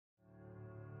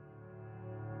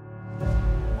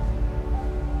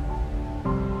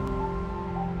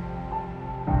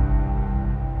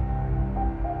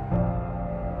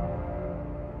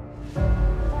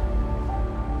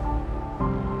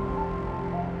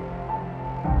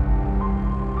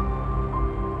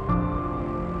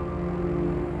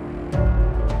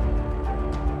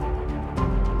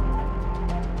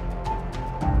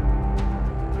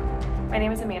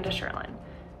name is Amanda Sherlin.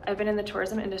 I've been in the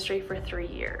tourism industry for 3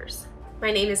 years.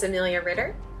 My name is Amelia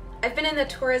Ritter. I've been in the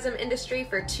tourism industry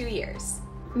for 2 years.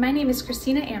 My name is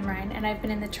Christina Amrine, and I've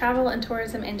been in the travel and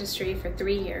tourism industry for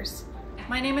 3 years.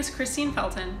 My name is Christine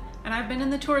Felton, and I've been in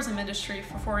the tourism industry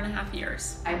for 4.5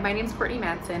 years. Hi, my name is Courtney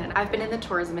Madsen, and I've been in the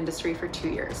tourism industry for 2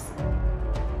 years.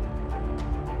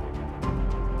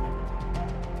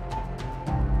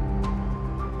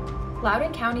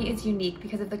 Loudoun County is unique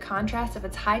because of the contrast of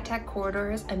its high-tech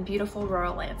corridors and beautiful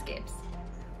rural landscapes.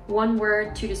 One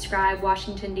word to describe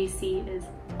Washington, D.C. is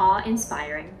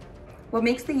awe-inspiring. What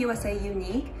makes the USA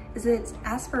unique is that it's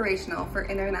aspirational for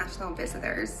international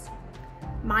visitors.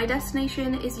 My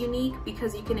destination is unique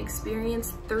because you can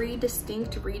experience 3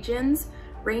 distinct regions,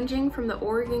 ranging from the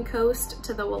Oregon coast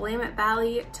to the Willamette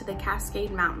Valley to the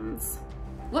Cascade Mountains.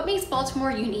 What makes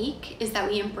Baltimore unique is that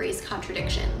we embrace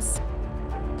contradictions.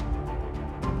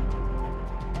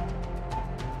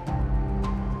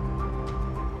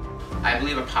 I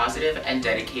believe a positive and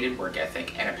dedicated work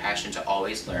ethic and a passion to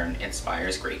always learn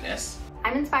inspires greatness.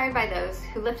 I'm inspired by those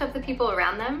who lift up the people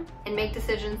around them and make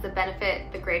decisions that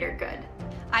benefit the greater good.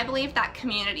 I believe that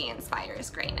community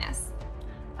inspires greatness.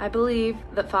 I believe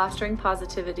that fostering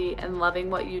positivity and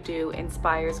loving what you do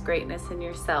inspires greatness in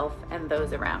yourself and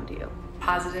those around you.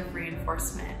 Positive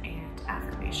reinforcement and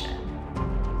affirmation.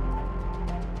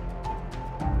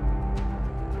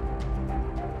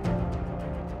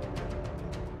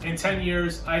 In 10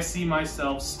 years, I see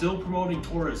myself still promoting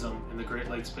tourism in the Great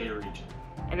Lakes Bay region.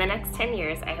 In the next 10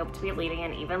 years, I hope to be leading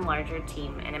an even larger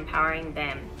team and empowering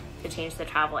them to change the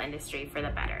travel industry for the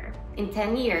better. In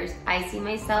 10 years, I see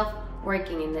myself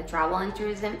working in the travel and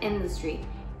tourism industry,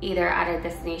 either at a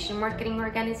destination marketing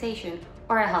organization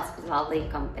or a hospitality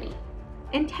company.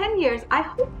 In 10 years, I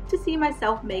hope to see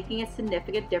myself making a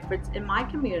significant difference in my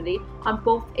community on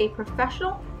both a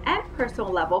professional and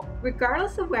personal level,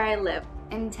 regardless of where I live.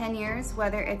 In 10 years,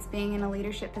 whether it's being in a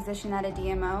leadership position at a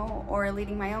DMO or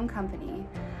leading my own company,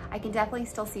 I can definitely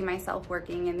still see myself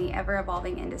working in the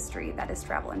ever-evolving industry that is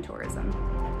travel and tourism.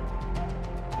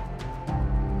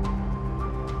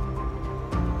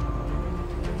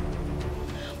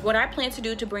 What I plan to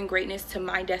do to bring greatness to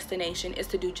my destination is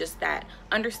to do just that,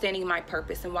 understanding my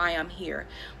purpose and why I'm here,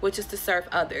 which is to serve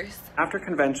others. After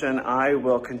convention, I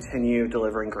will continue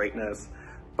delivering greatness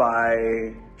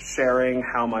by sharing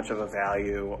how much of a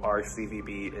value our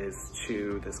CVB is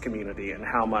to this community and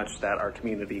how much that our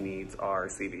community needs our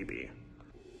CVB.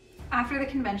 After the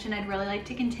convention, I'd really like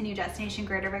to continue Destination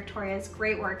Greater Victoria's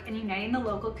great work in uniting the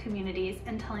local communities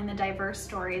and telling the diverse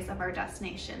stories of our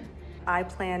destination. I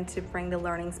plan to bring the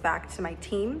learnings back to my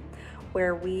team,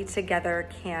 where we together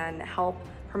can help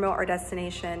promote our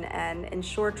destination and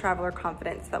ensure traveler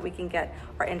confidence so that we can get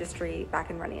our industry back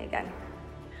and running again.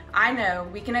 I know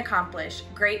we can accomplish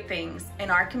great things in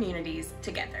our communities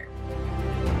together.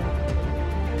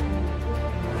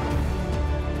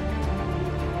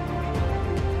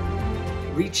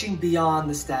 Reaching beyond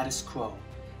the status quo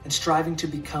and striving to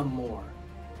become more.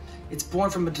 It's born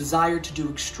from a desire to do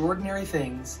extraordinary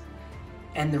things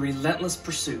and the relentless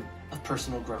pursuit of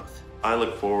personal growth. I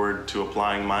look forward to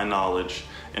applying my knowledge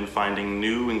and finding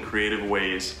new and creative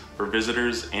ways for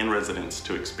visitors and residents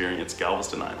to experience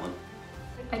Galveston Island.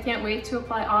 I can't wait to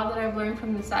apply all that I've learned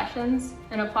from the sessions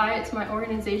and apply it to my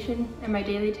organization and my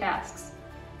daily tasks,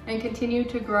 and continue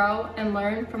to grow and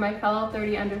learn from my fellow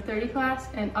 30 under 30 class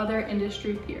and other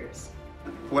industry peers.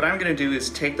 What I'm going to do is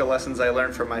take the lessons I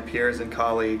learned from my peers and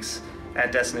colleagues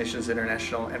at Destinations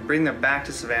International and bring them back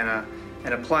to Savannah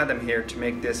and apply them here to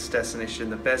make this destination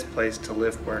the best place to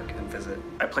live, work, and visit.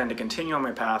 I plan to continue on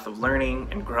my path of learning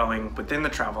and growing within the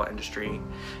travel industry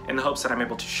in the hopes that I'm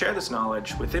able to share this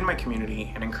knowledge within my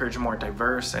community and encourage a more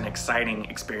diverse and exciting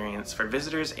experience for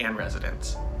visitors and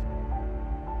residents.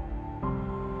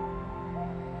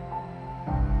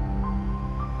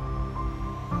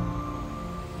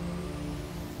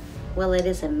 Well, it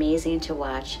is amazing to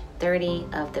watch 30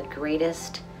 of the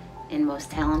greatest and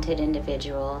most talented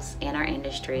individuals in our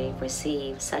industry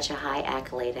receive such a high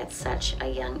accolade at such a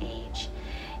young age.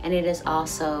 And it is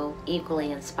also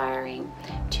equally inspiring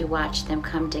to watch them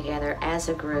come together as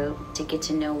a group to get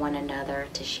to know one another,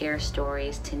 to share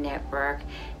stories, to network,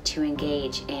 to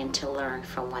engage, and to learn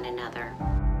from one another.